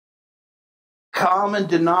common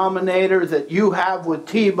denominator that you have with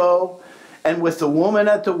Tebow and with the woman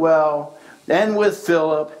at the well and with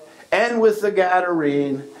Philip and with the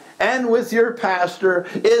Gadarene and with your pastor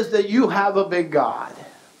is that you have a big God.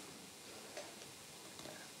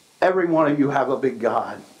 Every one of you have a big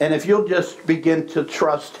God. And if you'll just begin to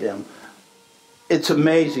trust Him, it's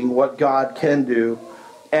amazing what God can do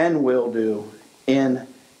and will do in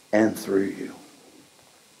and through you.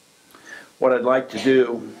 What I'd like to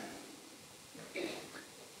do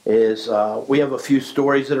is we have a few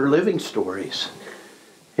stories that are living stories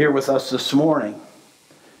here with us this morning.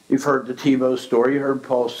 You've heard the Tebow story, you heard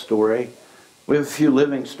Paul's story. We have a few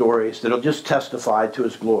living stories that'll just testify to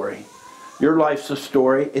His glory. Your life's a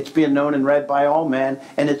story. It's being known and read by all men,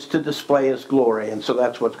 and it's to display His glory. And so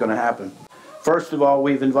that's what's going to happen. First of all,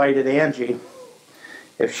 we've invited Angie,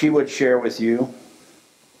 if she would share with you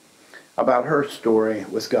about her story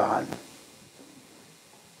with God.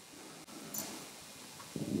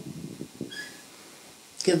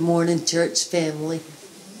 Good morning, church family.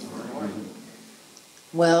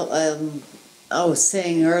 Well, I was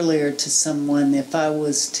saying earlier to someone, if I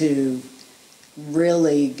was to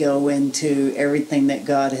really go into everything that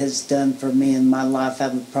God has done for me in my life, I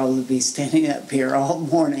would probably be standing up here all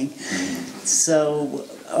morning. So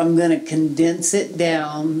I'm going to condense it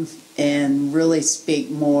down and really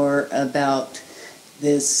speak more about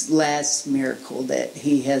this last miracle that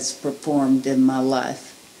He has performed in my life.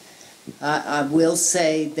 I will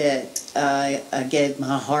say that I gave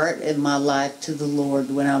my heart and my life to the Lord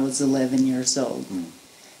when I was 11 years old.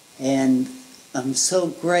 And I'm so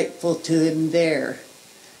grateful to Him there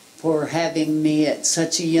for having me at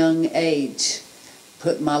such a young age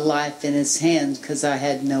put my life in His hands, because I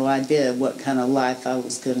had no idea what kind of life I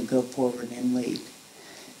was going to go forward and lead.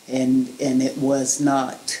 And it was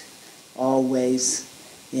not always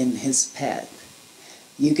in His path.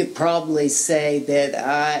 You could probably say that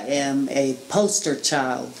I am a poster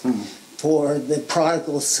child for the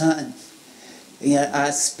prodigal son.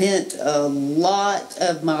 I spent a lot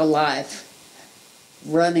of my life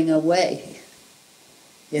running away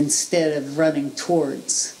instead of running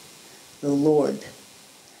towards the Lord.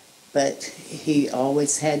 But He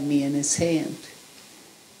always had me in His hand.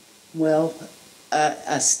 Well,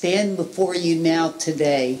 I stand before you now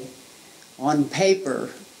today on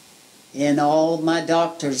paper in all my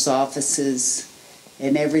doctor's offices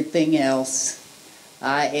and everything else.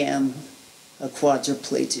 I am a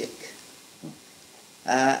quadriplegic.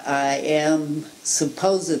 I am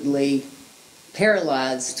supposedly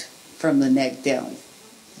paralyzed from the neck down.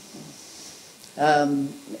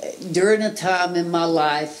 During a time in my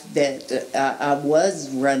life that I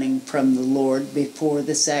was running from the Lord before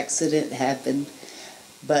this accident happened,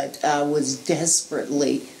 but I was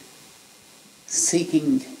desperately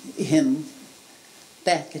seeking Him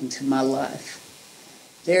back into my life.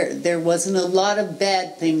 There wasn't a lot of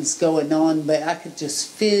bad things going on, but I could just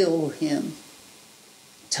feel Him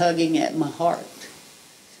tugging at my heart,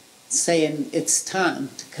 saying, it's time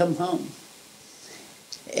to come home.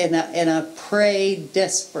 And I prayed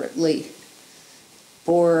desperately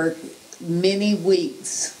for many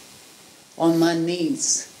weeks on my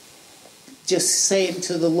knees, just saying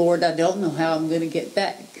to the Lord, I don't know how I'm going to get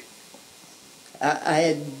back. I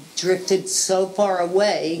had drifted so far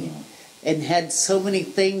away and had so many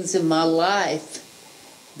things in my life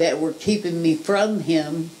that were keeping me from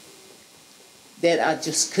Him that I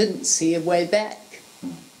just couldn't see a way back.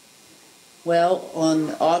 Well,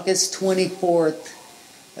 on August 24th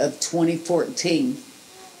of 2014,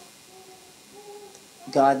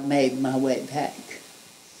 God made my way back.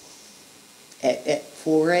 At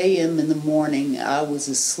 4 a.m. in the morning, I was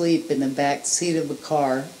asleep in the back seat of a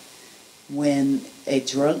car when a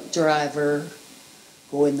drunk driver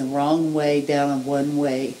going the wrong way down a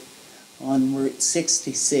one-way on Route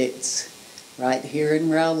 66, right here in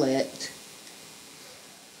Rowlett,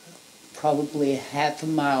 probably a half a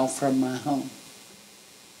mile from my home,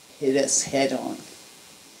 hit us head on.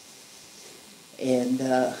 And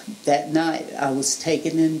that night I was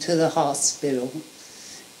taken into the hospital,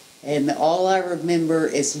 and all I remember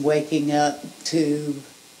is waking up to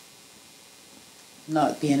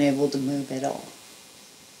not being able to move at all.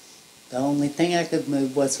 The only thing I could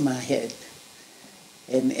move was my head.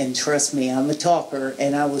 And trust me, I'm a talker,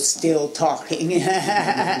 and I was still talking.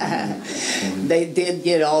 They did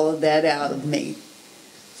get all of that out of me.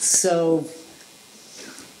 So,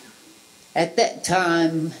 at that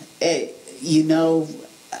time,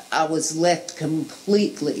 I was left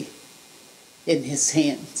completely in His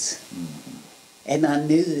hands. And I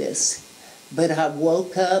knew this. But I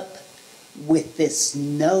woke up with this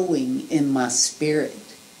knowing in my spirit,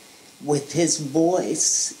 with His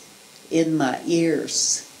voice in my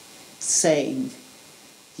ears saying,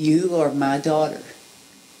 "You are my daughter.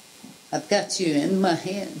 I've got you in my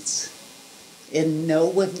hands, and no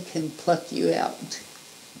one can pluck you out,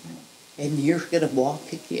 and you're going to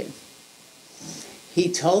walk again."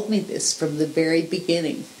 He told me this from the very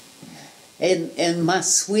beginning. And my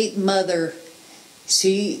sweet mother,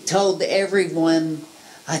 she told everyone,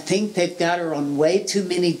 I think they've got her on way too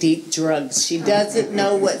many deep drugs. She doesn't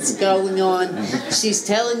know what's going on. She's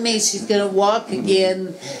telling me she's going to walk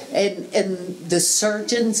again. And the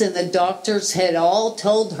surgeons and the doctors had all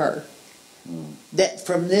told her that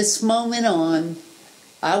from this moment on,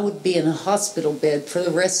 I would be in a hospital bed for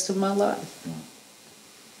the rest of my life.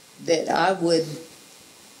 That I would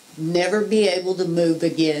never be able to move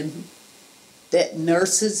again. That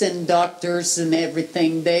nurses and doctors and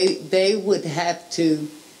everything, they would have to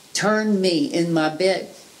turn me in my bed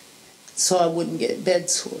so I wouldn't get bed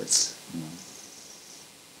sores.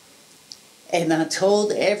 And I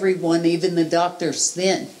told everyone, even the doctors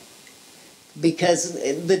then, because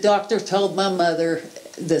the doctor told my mother,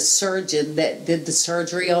 the surgeon that did the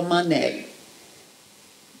surgery on my neck,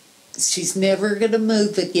 she's never going to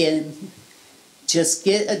move again. Just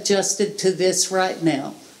get adjusted to this right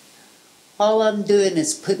now. All I'm doing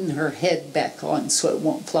is putting her head back on so it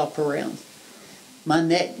won't flop around. My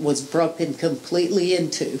neck was broken completely in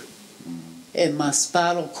two, and my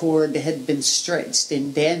spinal cord had been stretched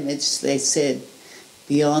and damaged, they said,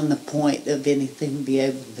 beyond the point of anything be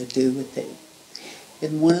able to do with it.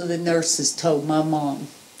 And one of the nurses told my mom,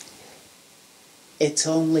 "It's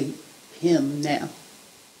only him now.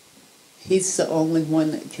 He's the only one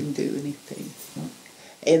that can do anything."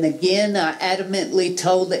 And again, I adamantly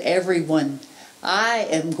told everyone, I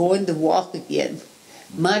am going to walk again.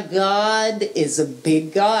 My God is a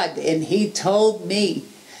big God, and He told me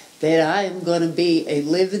that I am going to be a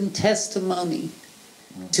living testimony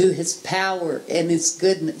to His power and His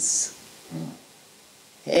goodness.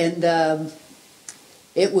 And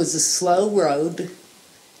it was a slow road,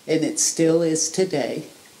 and it still is today.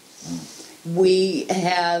 We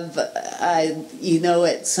have,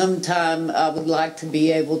 at some time I would like to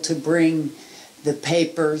be able to bring the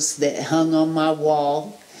papers that hung on my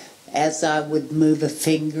wall as I would move a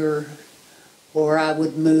finger or I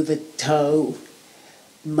would move a toe.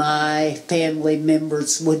 My family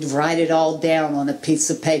members would write it all down on a piece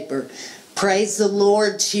of paper. Praise the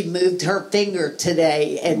Lord, she moved her finger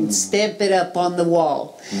today, and stamp it up on the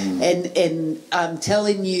wall. And I'm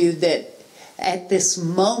telling you that at this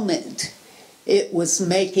moment, it was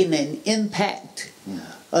making an impact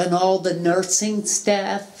on all the nursing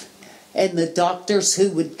staff and the doctors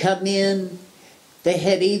who would come in. They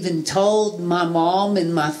had even told my mom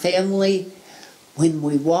and my family, when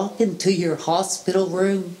we walk into your hospital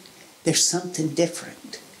room, there's something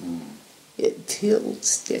different. It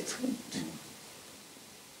feels different.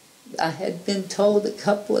 I had been told a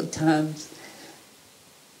couple of times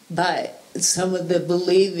by some of the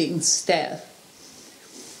believing staff,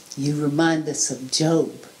 you remind us of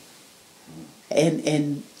Job.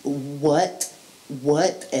 And what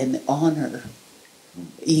an honor,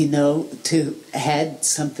 to had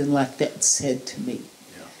something like that said to me.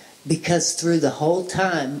 Yeah. Because through the whole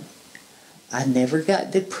time, I never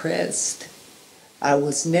got depressed. I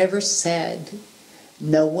was never sad.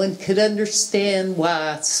 No one could understand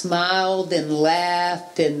why I smiled and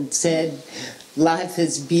laughed and said, life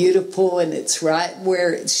is beautiful and it's right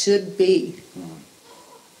where it should be.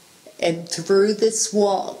 And through this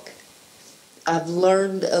walk, I've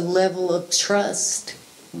learned a level of trust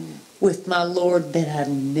with my Lord that I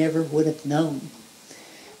never would have known.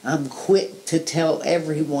 I'm quick to tell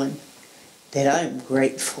everyone that I am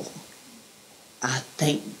grateful. I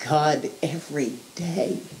thank God every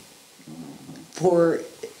day for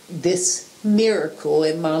this miracle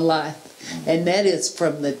in my life. And that is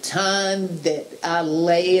from the time that I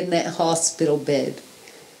lay in that hospital bed.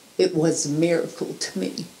 It was a miracle to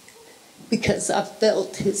me. Because I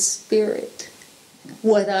felt His Spirit.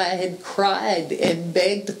 What I had cried and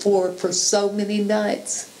begged for so many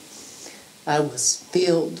nights, I was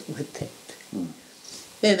filled with it.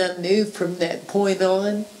 And I knew from that point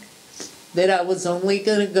on that I was only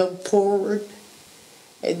going to go forward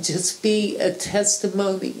and just be a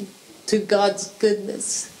testimony to God's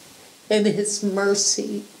goodness and His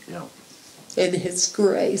mercy and His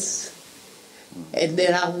grace. And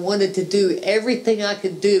that I wanted to do everything I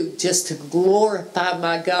could do just to glorify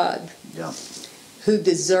my God, who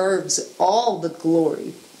deserves all the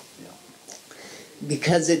glory.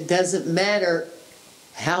 Because it doesn't matter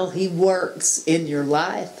how He works in your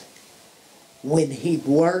life. When He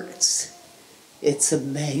works, it's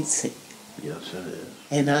amazing. Yes, it is.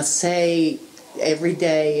 And I say, every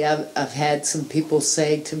day I've had some people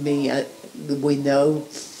say to me, we know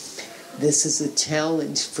this is a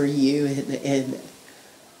challenge for you, and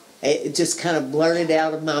it just kind of blurted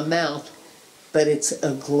out of my mouth, but it's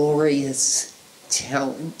a glorious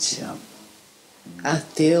challenge. Yeah. I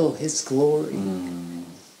feel His glory.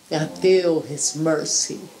 I feel His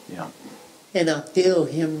mercy. Yeah. And I feel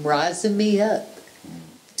Him rising me up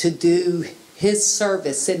to do His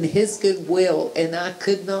service and His goodwill, and I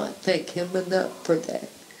could not thank Him enough for that.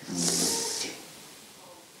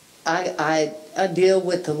 I deal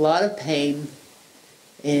with a lot of pain,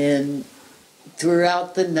 and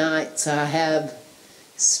throughout the nights I have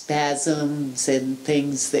spasms and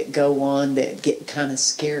things that go on that get kind of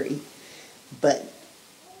scary. But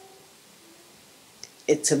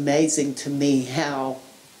it's amazing to me how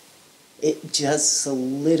it just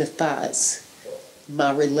solidifies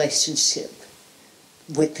my relationship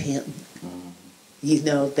with Him. You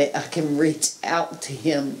know, that I can reach out to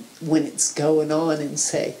Him when it's going on and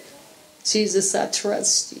say, Jesus, I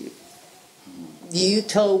trust you. You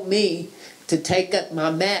told me to take up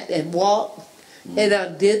my mat and walk, and I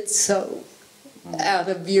did so out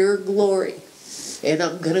of your glory. And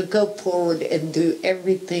I'm going to go forward and do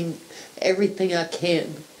everything I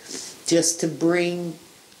can just to bring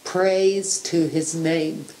praise to His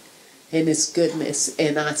name and His goodness.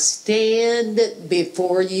 And I stand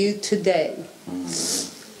before you today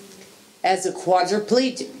as a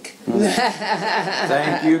quadriplegic.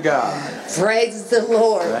 Thank you, God. Praise the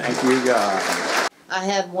Lord. Thank you, God. I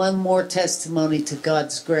have one more testimony to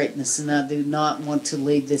God's greatness, and I do not want to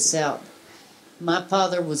leave this out. My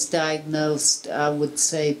father was diagnosed, I would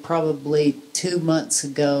say, probably 2 months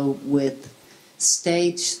ago with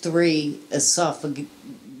stage 3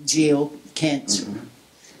 esophageal cancer.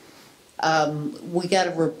 We got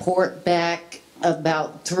a report back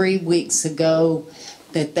about 3 weeks ago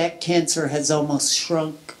that cancer has almost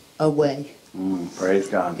shrunk away. Praise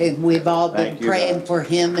God. And we've all been praying for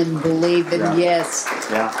him and believing, yes,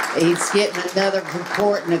 he's getting another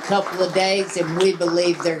report in a couple of days, and we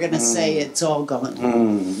believe they're going to say it's all gone.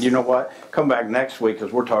 You know what? Come back next week,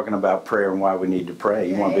 because we're talking about prayer and why we need to pray.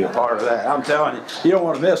 You want to be a part of that. I'm telling you, you don't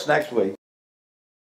want to miss next week.